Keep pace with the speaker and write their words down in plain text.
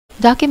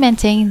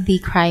Documenting the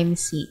crime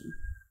scene.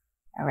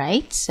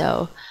 Alright,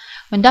 so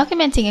when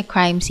documenting a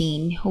crime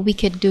scene, we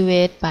could do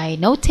it by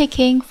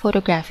note-taking,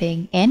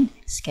 photographing, and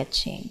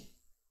sketching.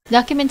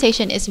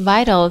 Documentation is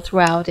vital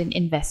throughout an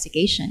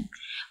investigation.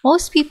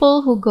 Most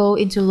people who go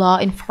into law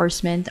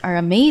enforcement are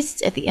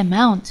amazed at the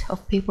amount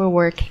of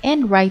paperwork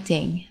and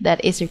writing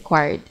that is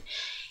required.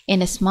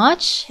 In as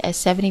much as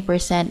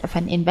 70% of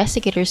an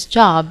investigator's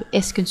job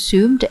is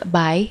consumed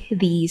by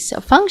these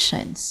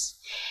functions.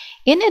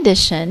 In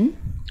addition,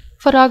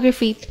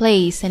 photography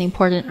plays an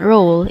important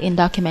role in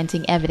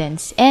documenting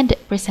evidence and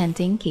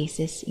presenting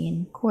cases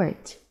in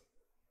court.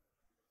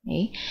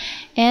 Okay.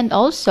 And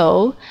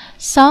also,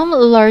 some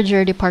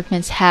larger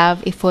departments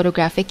have a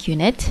photographic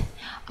unit.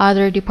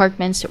 Other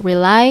departments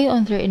rely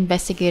on their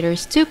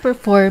investigators to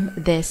perform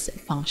this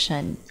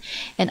function.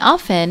 And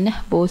often,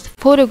 both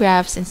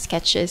photographs and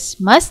sketches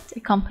must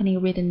accompany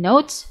written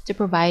notes to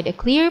provide a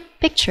clear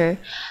picture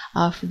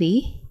of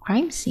the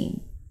crime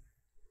scene.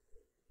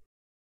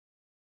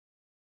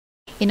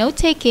 In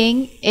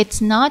note-taking, it's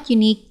not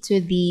unique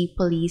to the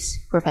police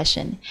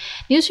profession.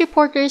 News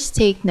reporters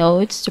take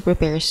notes to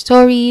prepare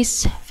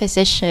stories.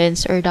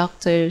 Physicians or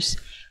doctors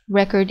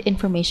record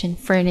information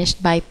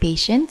furnished by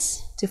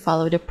patients to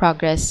follow the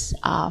progress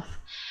of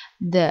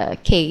the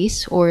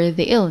case or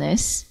the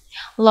illness.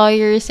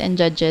 Lawyers and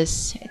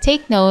judges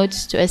take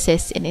notes to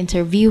assist in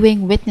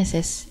interviewing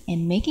witnesses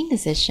and making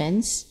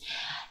decisions.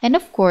 And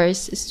of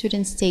course,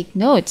 students take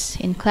notes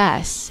in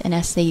class and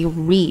as they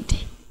read.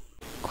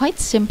 Quite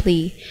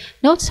simply,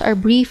 notes are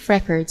brief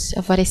records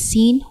of what is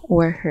seen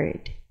or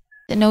heard.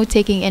 The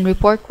note-taking and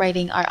report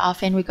writing are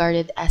often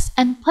regarded as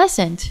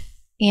unpleasant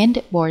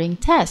and boring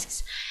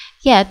tasks.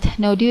 Yet,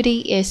 no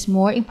duty is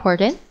more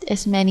important,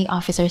 as many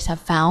officers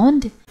have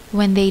found,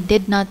 when they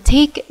did not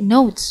take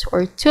notes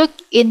or took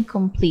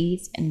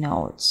incomplete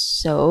notes.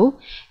 So,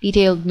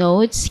 detailed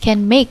notes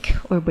can make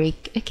or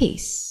break a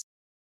case.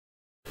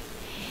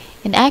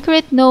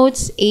 Inaccurate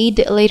notes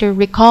aid later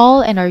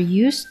recall and are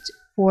used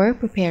for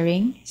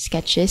preparing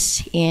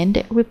sketches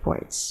and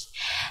reports.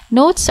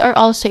 Notes are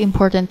also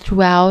important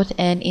throughout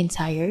an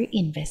entire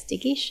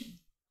investigation.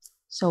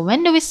 So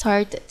when do we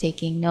start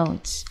taking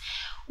notes?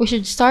 We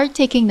should start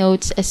taking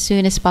notes as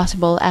soon as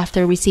possible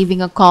after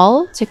receiving a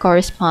call to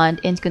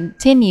correspond and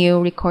continue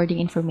recording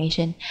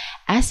information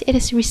as it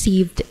is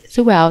received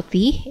throughout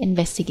the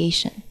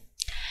investigation.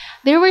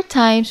 There were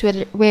times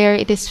where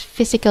it is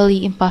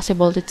physically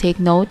impossible to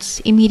take notes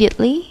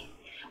immediately.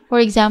 For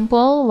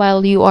example,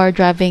 while you are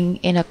driving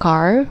in a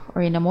car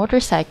or in a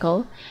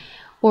motorcycle,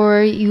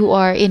 or you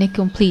are in a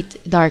complete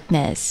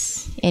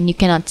darkness and you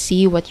cannot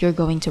see what you're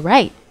going to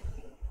write.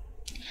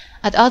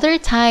 At other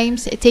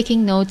times,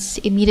 taking notes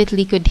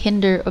immediately could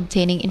hinder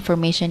obtaining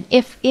information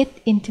if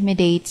it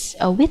intimidates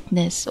a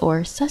witness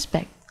or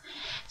suspect.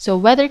 So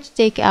whether to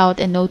take out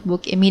a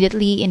notebook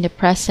immediately in the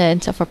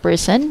presence of a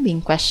person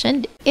being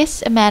questioned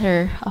is a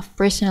matter of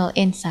personal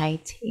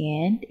insight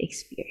and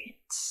experience.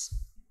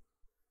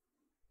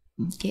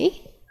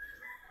 Okay,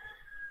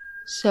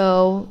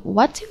 so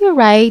what do we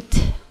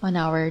write on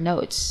our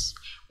notes?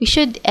 We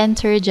should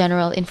enter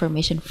general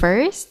information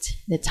first,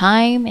 the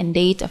time and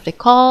date of the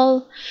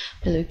call,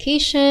 the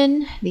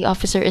location, the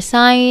officer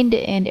assigned,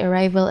 and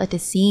arrival at the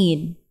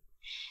scene.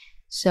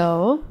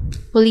 So,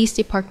 police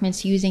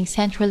departments using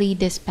centrally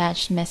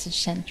dispatched message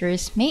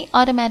centers may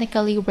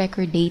automatically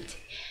record date,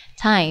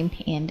 time,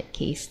 and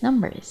case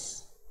numbers.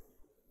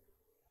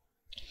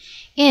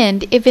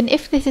 And even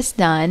if this is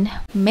done,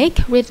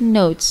 make written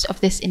notes of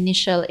this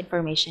initial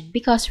information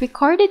because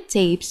recorded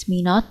tapes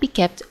may not be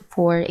kept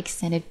for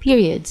extended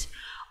periods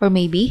or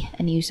may be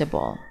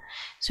unusable.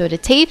 So the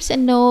tapes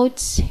and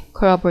notes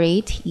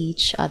corroborate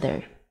each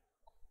other.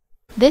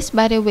 This,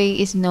 by the way,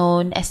 is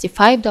known as the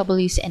 5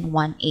 Ws and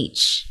 1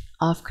 H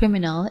of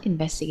criminal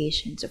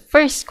investigation. So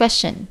first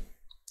question,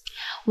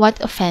 what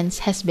offense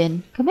has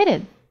been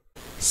committed?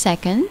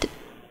 Second,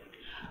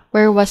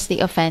 where was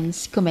the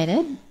offense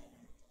committed?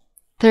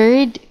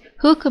 Third,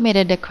 who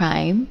committed the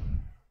crime?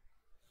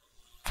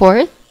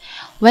 Fourth,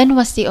 when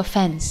was the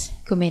offense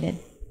committed?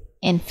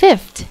 And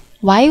fifth,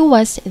 why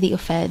was the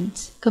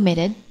offense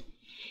committed?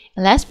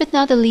 And last but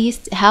not the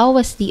least, how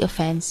was the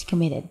offense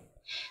committed?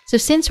 So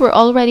since we're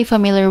already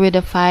familiar with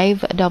the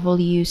 5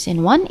 Ws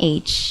and 1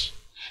 H,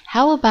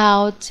 how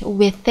about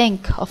we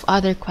think of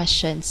other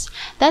questions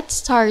that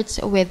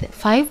starts with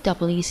 5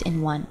 Ws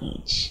and 1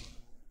 H?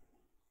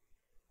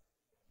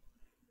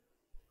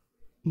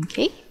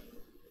 Okay.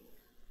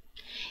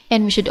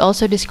 And we should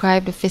also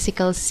describe the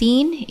physical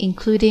scene,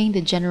 including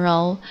the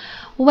general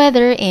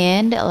weather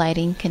and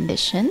lighting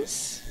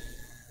conditions.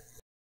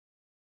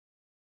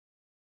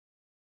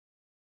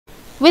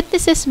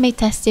 Witnesses may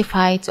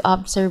testify to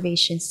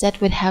observations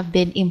that would have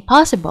been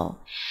impossible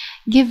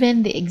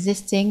given the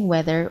existing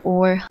weather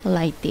or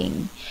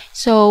lighting.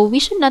 So we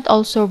should not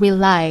also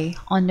rely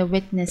on the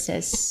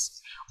witnesses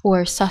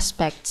or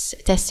suspects'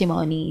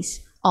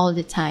 testimonies all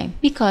the time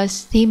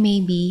because they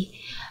may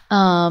be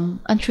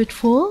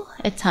untruthful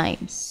at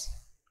times.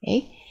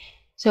 Okay,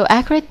 So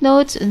accurate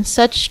notes in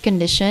such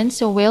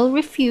conditions will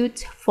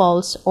refute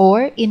false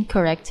or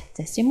incorrect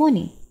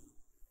testimony.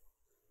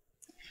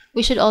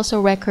 We should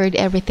also record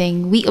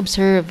everything we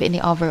observe in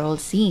the overall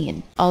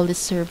scene. All the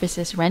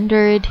services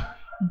rendered,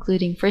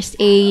 including first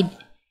aid,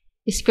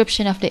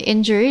 description of the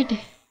injured,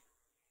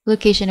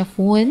 location of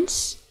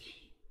wounds,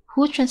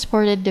 who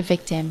transported the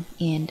victim,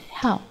 and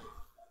how.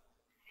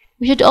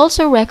 We should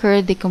also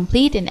record the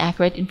complete and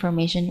accurate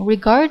information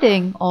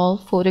regarding all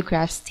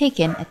photographs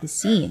taken at the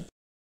scene.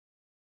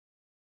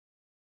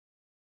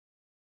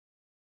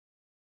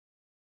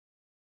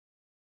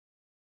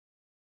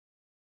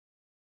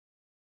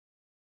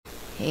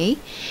 Okay.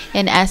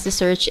 And as the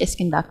search is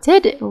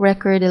conducted,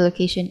 record the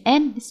location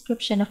and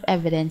description of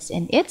evidence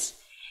and its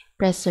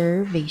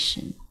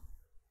preservation.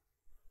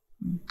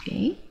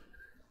 Okay.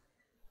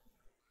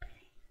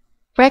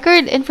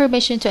 Record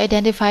information to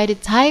identify the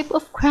type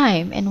of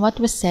crime and what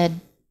was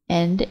said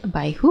and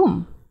by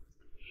whom.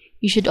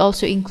 You should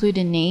also include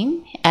the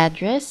name,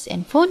 address,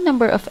 and phone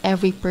number of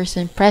every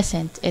person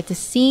present at the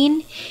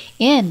scene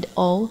and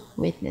all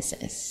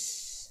witnesses.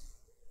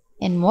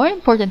 And more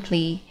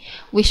importantly,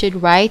 we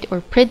should write or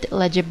print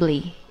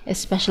legibly,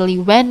 especially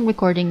when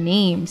recording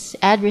names,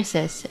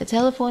 addresses,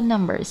 telephone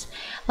numbers,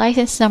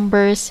 license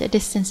numbers,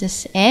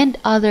 distances, and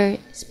other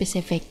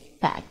specific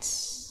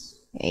facts.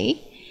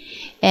 Okay?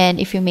 And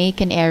if you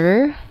make an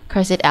error,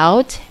 cross it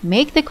out,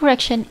 make the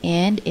correction,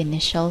 and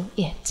initial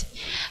it.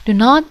 Do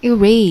not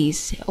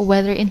erase,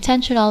 whether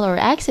intentional or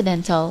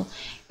accidental.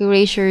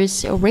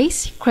 Erasures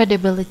raise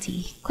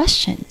credibility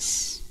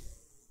questions.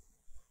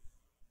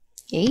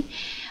 Okay?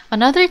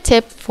 Another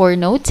tip for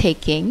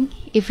note-taking,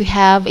 if you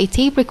have a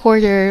tape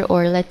recorder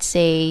or let's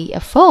say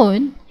a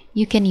phone,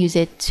 you can use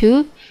it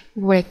to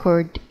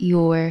record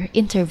your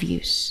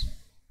interviews.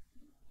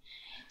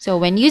 So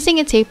when using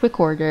a tape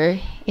recorder,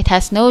 it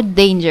has no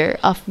danger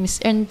of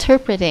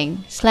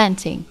misinterpreting,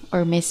 slanting,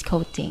 or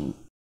misquoting.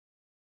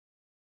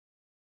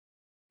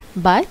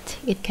 But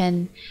it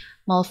can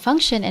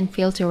malfunction and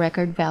fail to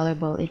record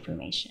valuable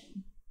information.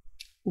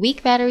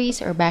 Weak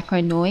batteries or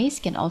background noise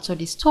can also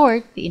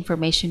distort the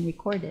information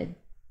recorded.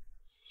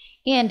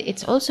 And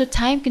it's also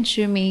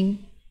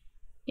time-consuming,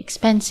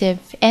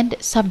 expensive, and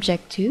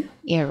subject to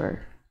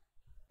error.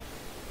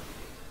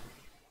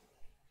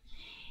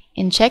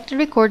 And check the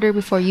recorder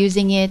before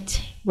using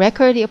it,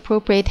 record the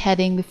appropriate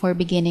heading before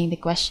beginning the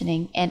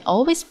questioning, and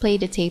always play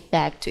the tape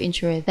back to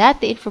ensure that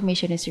the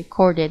information is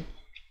recorded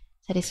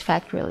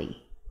satisfactorily.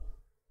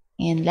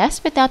 And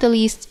last but not the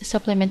least,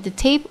 supplement the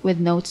tape with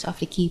notes of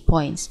the key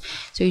points.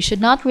 So you should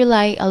not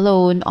rely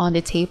alone on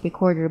the tape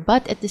recorder,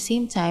 but at the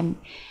same time,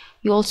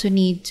 you also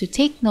need to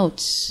take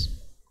notes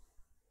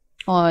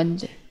on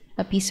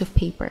a piece of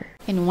paper.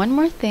 And one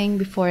more thing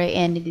before I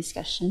end the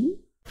discussion.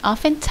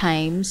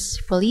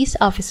 Oftentimes, police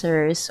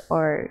officers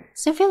or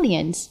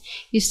civilians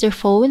use their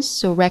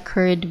phones to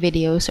record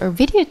videos or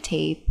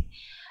videotape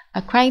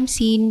a crime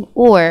scene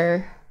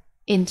or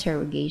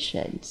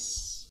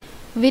interrogations.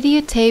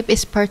 Videotape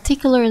is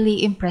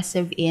particularly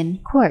impressive in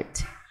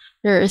court.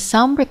 There are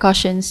some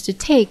precautions to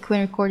take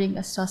when recording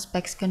a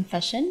suspect's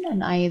confession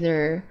on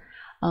either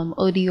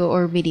audio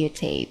or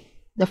videotape.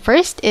 The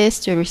first is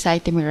to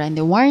recite the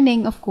Miranda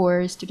warning, of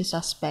course, to the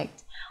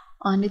suspect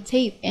on the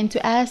tape and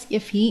to ask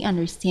if he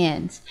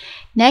understands.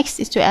 Next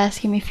is to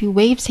ask him if he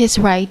waives his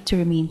right to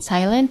remain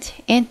silent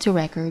and to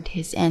record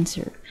his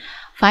answer.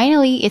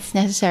 Finally, it's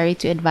necessary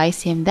to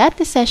advise him that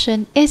the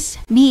session is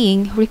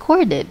being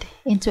recorded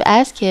and to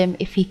ask him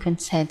if he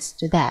consents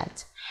to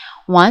that.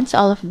 Once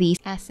all of these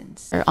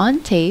assents are on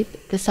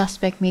tape, the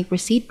suspect may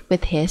proceed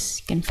with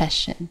his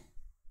confession.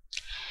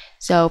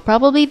 So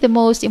probably the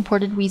most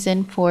important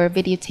reason for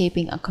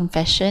videotaping a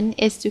confession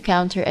is to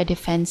counter a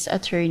defense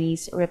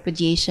attorney's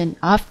repudiation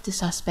of the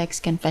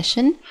suspect's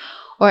confession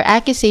or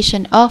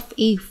accusation of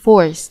a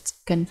forced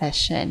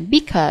confession,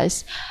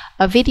 because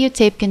a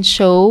videotape can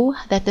show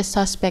that the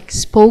suspect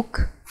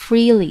spoke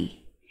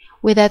freely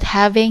without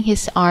having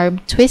his arm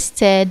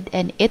twisted,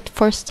 and it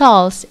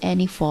forestalls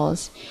any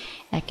false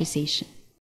accusation.